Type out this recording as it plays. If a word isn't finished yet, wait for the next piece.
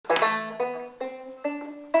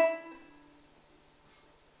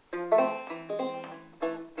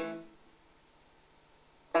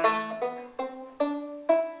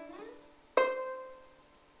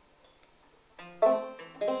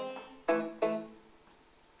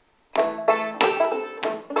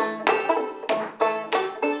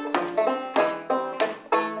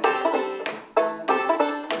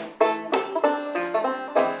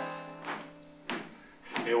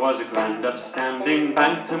gelding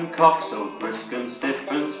Bantam cock, so brisk and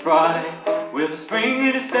stiff and spry, with a spring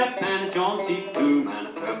in his step and a jaunty plume and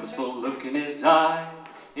a purposeful look in his eye.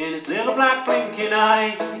 In his little black blinking eye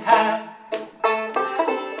he had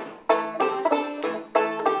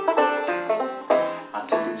I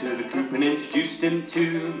took him to the coop and introduced him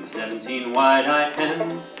to my 17 wide-eyed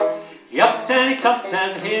hens. He upped and he tucked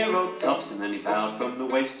as a hero tops, and then he bowed from the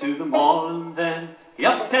waist to them all, and then he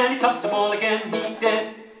upped and he tucked them all again, he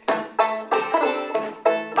did.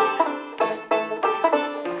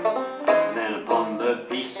 Then upon the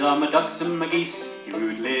piece of my ducks and my geese he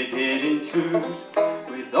rudely did intrude.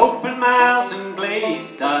 With open mouth and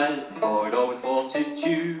glazed eyes they poured over with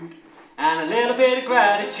fortitude, and a little bit of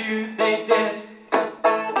gratitude they did.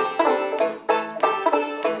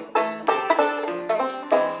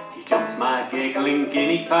 My giggling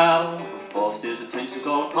guinea fowl forced his attentions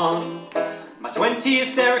all upon my 20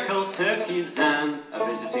 hysterical turkeys and a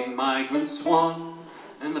visiting migrant swan,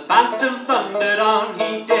 and the Bantam thundered on,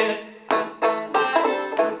 he did.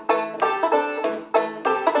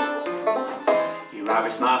 He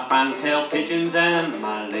ravished my fantail pigeons and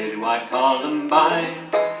my lady white columbine,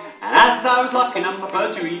 and as I was locking up my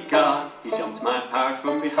perjury guard, he jumped my parrot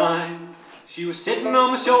from behind. She was sitting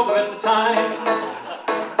on my shoulder at the time.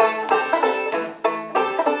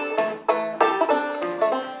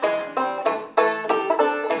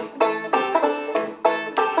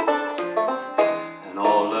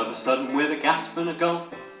 Sudden, with a gasp and a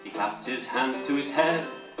gulp, he clapped his hands to his head.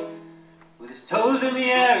 With his toes in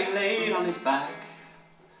the air he laid on his back.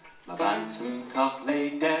 My Bantam cock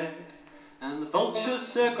lay dead, and the vultures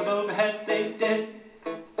circled overhead, they did.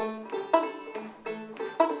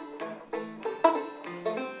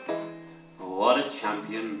 What a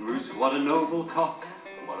champion brute, what a noble cock,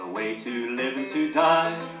 what a way to live and to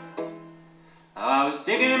die. I was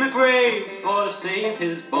digging him a grave for to save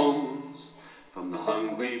his bones from the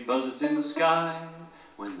hungry buzzards in the sky,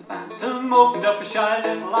 when the Bantam opened up a shy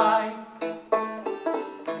little eye.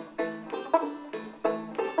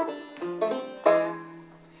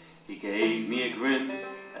 He gave me a grin,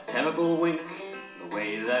 a terrible wink, the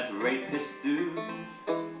way that rapists do.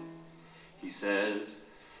 He said,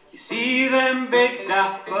 "You see them big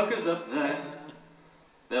daft buggers up there?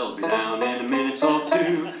 They'll be down in a minute or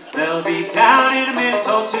two. They'll be down in a minute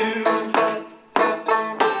or two."